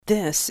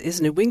This is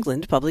New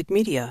England Public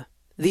Media.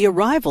 The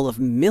arrival of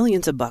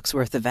millions of bucks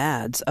worth of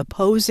ads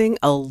opposing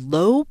a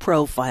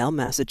low-profile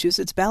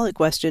Massachusetts ballot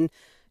question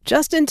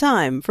just in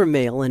time for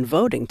mail-in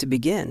voting to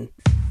begin.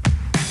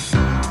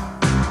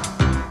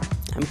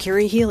 I'm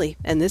Carrie Healy,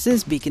 and this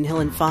is Beacon Hill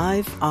in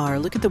 5, our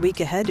look at the week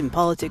ahead in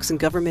politics and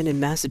government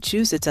in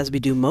Massachusetts. As we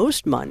do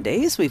most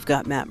Mondays, we've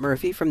got Matt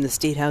Murphy from the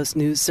State House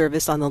News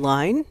Service on the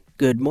line.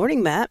 Good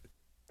morning, Matt.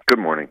 Good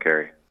morning,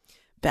 Carrie.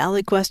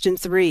 Ballot question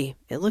 3.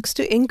 It looks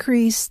to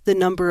increase the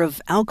number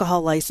of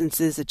alcohol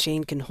licenses a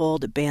chain can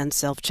hold. It bans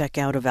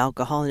self-checkout of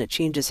alcohol, and it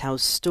changes how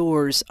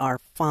stores are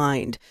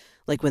fined,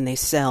 like when they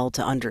sell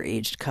to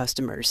underage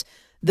customers.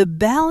 The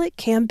ballot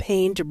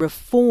campaign to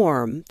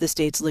reform the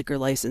state's liquor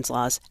license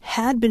laws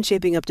had been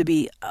shaping up to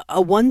be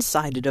a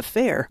one-sided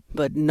affair,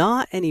 but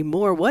not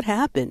anymore. What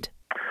happened?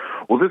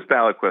 Well, this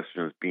ballot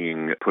question is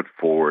being put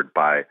forward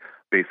by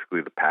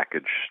basically the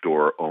package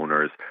store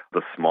owners,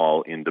 the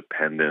small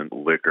independent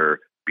liquor,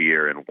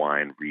 beer, and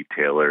wine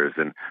retailers.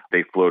 And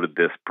they floated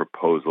this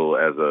proposal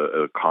as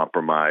a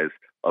compromise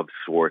of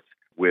sorts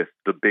with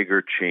the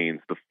bigger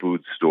chains, the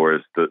food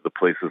stores, the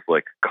places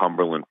like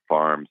Cumberland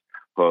Farms,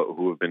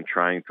 who have been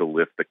trying to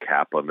lift the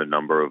cap on the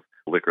number of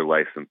liquor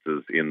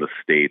licenses in the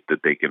state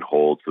that they can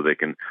hold so they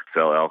can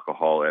sell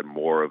alcohol at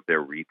more of their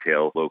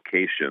retail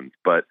locations.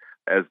 But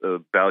as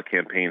the ballot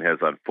campaign has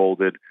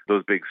unfolded,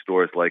 those big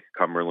stores like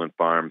Cumberland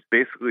Farms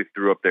basically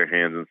threw up their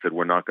hands and said,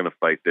 we're not going to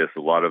fight this. A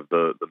lot of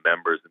the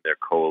members in their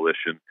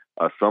coalition,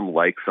 some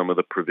like some of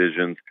the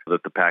provisions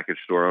that the package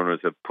store owners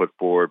have put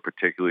forward,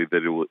 particularly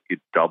that it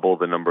double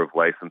the number of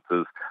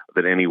licenses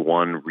that any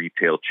one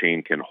retail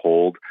chain can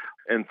hold.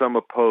 And some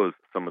oppose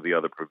some of the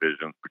other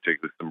provisions,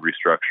 particularly some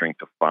restructuring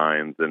to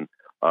fines and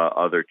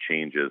other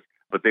changes.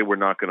 But they were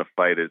not going to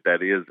fight it.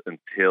 That is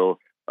until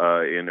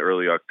in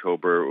early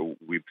October,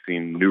 we've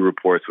seen new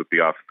reports with the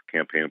Office of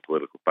Campaign and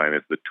Political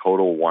Finance. The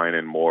Total Wine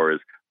and More is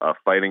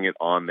fighting it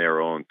on their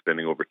own,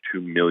 spending over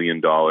 $2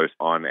 million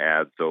on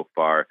ads so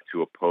far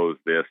to oppose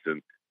this.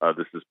 And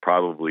this is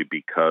probably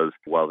because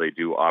while they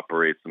do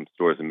operate some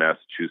stores in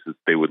Massachusetts,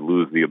 they would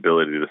lose the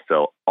ability to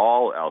sell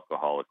all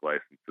alcoholic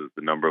licenses.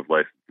 The number of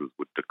licenses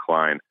would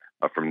decline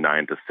from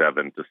 9 to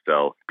 7 to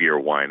sell beer,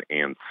 wine,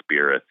 and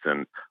spirits,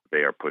 and they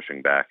are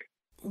pushing back.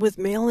 With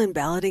mail-in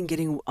balloting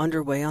getting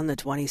underway on the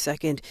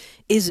 22nd,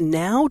 is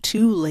now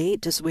too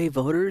late to sway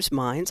voters'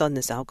 minds on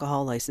this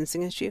alcohol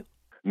licensing issue?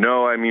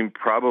 No, I mean,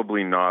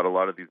 probably not. A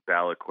lot of these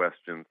ballot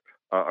questions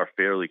are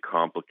fairly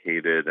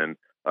complicated. And,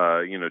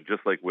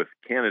 just like with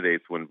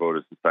candidates, when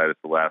voters decide at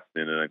the last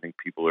minute, I think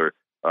people are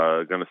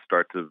going to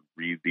start to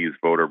read these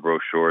voter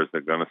brochures.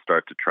 They're going to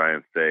start to try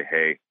and say,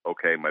 hey,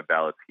 okay, my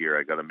ballot's here.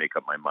 I got to make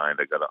up my mind.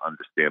 I got to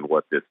understand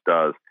what this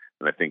does.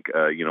 And I think,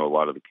 a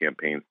lot of the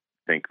campaigns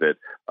think that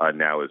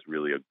now is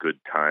really a good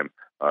time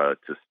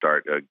to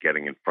start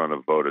getting in front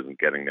of voters and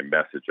getting their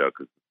message out,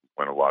 because this is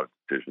when a lot of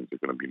decisions are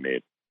going to be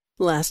made.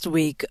 Last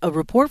week, a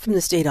report from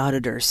the state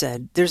auditor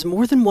said there's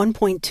more than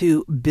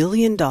 $1.2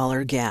 billion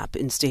gap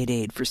in state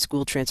aid for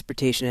school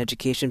transportation,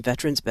 education,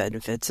 veterans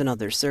benefits, and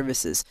other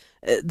services,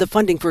 the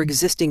funding for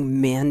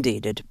existing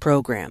mandated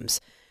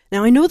programs.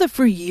 Now, I know that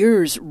for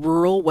years,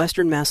 rural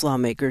Western Mass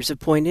lawmakers have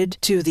pointed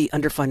to the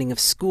underfunding of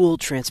school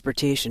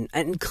transportation,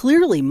 and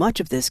clearly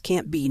much of this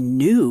can't be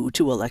new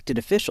to elected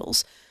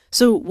officials.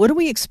 So what do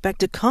we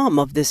expect to come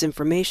of this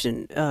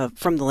information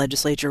from the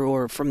legislature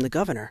or from the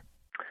governor?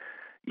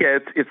 Yeah,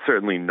 it's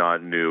certainly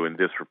not new, and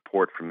this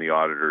report from the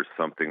auditor is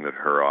something that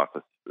her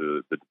office,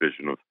 the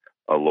Division of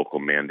Local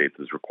Mandates,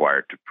 is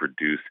required to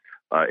produce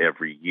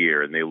every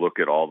year. And they look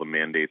at all the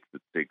mandates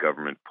that state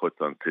government puts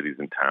on cities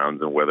and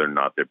towns and whether or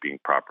not they're being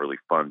properly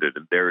funded.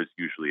 And there is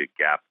usually a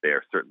gap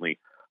there. Certainly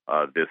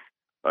this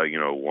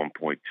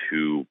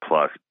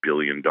 $1.2+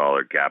 billion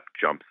gap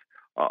jumps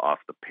off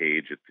the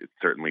page. It's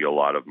certainly a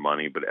lot of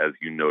money. But as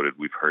you noted,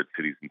 we've heard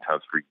cities and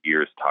towns for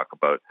years talk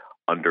about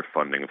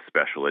underfunding of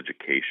special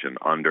education,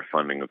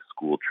 underfunding of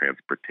school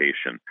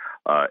transportation,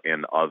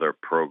 and other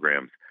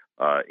programs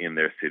in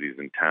their cities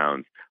and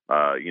towns.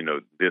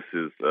 This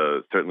is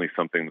certainly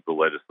something that the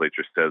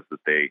legislature says that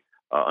they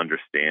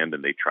understand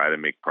and they try to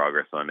make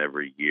progress on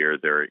every year.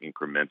 There are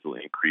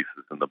incremental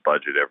increases in the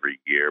budget every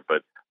year,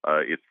 but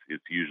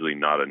it's usually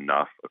not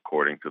enough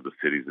according to the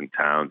cities and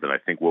towns. And I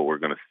think what we're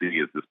going to see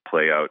is this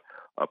play out,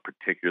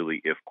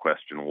 particularly if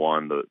question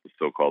 1, the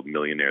so-called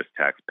millionaire's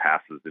tax,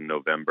 passes in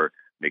November,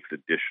 makes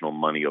additional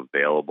money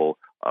available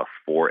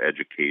for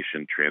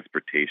education,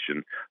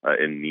 transportation,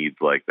 and needs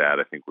like that.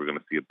 I think we're going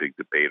to see a big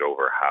debate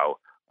over how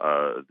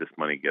this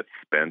money gets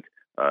spent,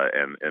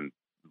 and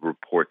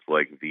reports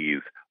like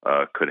these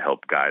could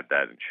help guide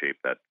that and shape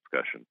that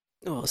discussion.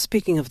 Well,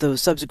 speaking of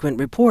those subsequent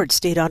reports,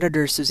 State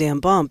Auditor Suzanne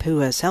Bump, who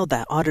has held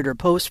that auditor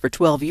post for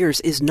 12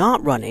 years, is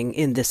not running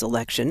in this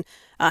election.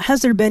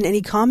 Has there been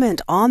any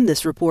comment on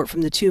this report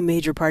from the two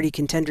major party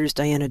contenders,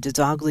 Diana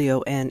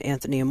DiZoglio and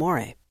Anthony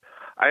Amore?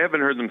 I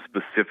haven't heard them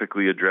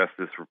specifically address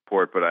this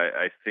report, but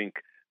I think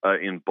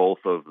in both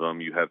of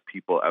them you have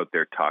people out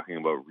there talking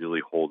about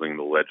really holding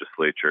the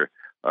legislature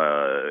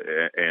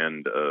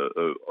and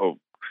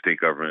state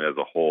government as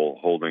a whole,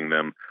 holding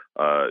them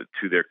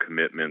to their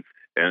commitments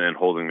and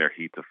holding their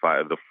heat to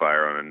the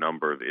fire on a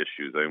number of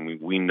issues. I mean,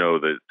 we know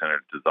that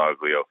Senator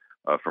DiZoglio,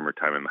 from her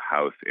time in the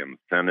House and the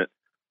Senate,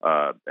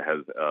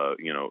 has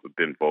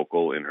been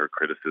vocal in her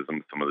criticism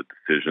of some of the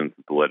decisions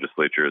that the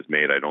legislature has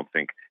made. I don't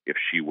think if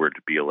she were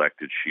to be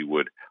elected, she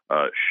would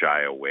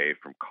shy away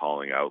from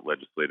calling out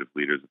legislative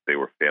leaders if they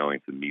were failing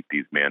to meet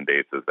these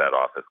mandates, as that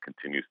office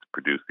continues to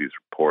produce these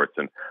reports.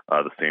 And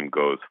the same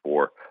goes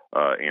for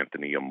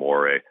Anthony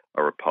Amore,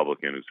 a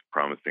Republican who's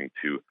promising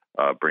to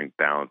bring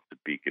balance to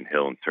Beacon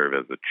Hill and serve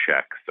as a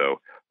check. So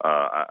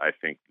I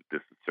think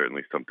this is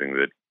certainly something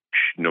that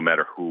no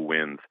matter who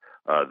wins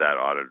that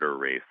auditor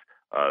race,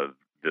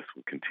 this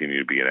will continue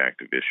to be an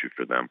active issue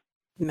for them.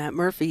 Matt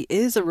Murphy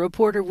is a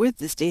reporter with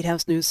the State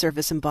House News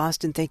Service in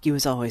Boston. Thank you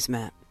as always,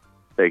 Matt.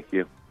 Thank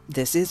you.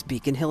 This is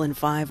Beacon Hill in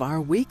 5, our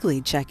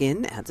weekly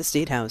check-in at the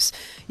State House.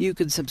 You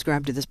can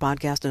subscribe to this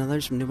podcast and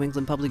others from New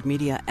England Public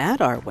Media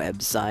at our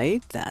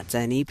website. That's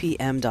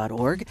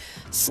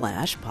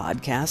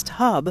nepm.org/podcast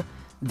hub.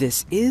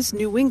 This is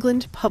New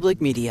England Public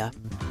Media.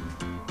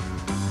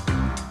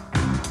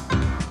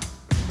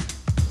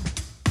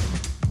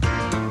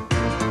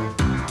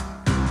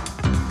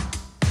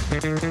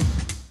 Thank you.